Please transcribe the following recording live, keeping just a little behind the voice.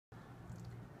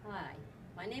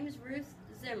My name is Ruth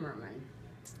Zimmerman.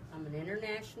 I'm an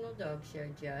international dog show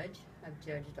judge. I've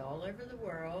judged all over the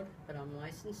world, but I'm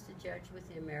licensed to judge with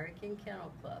the American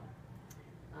Kennel Club.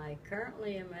 I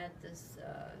currently am at this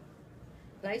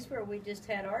place where we just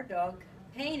had our dog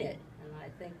painted, and I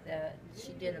think that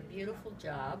she did a beautiful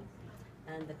job.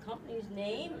 And the company's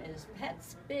name is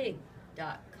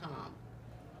petsbig.com.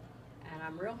 And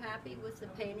I'm real happy with the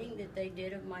painting that they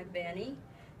did of my Benny.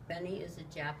 Benny is a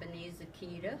Japanese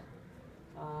Akita.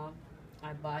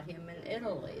 I bought him in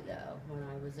Italy, though. When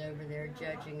I was over there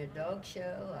judging a dog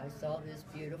show, I saw this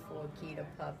beautiful Akita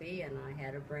puppy, and I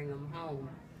had to bring him home.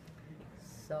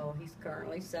 So he's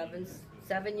currently seven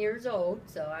years old,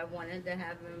 so I wanted to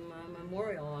have him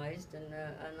memorialized in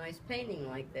a nice painting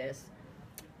like this.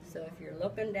 So if you're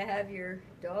looking to have your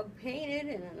dog painted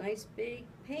in a nice big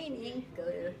painting, go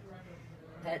to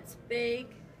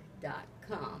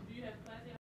petsbig.com.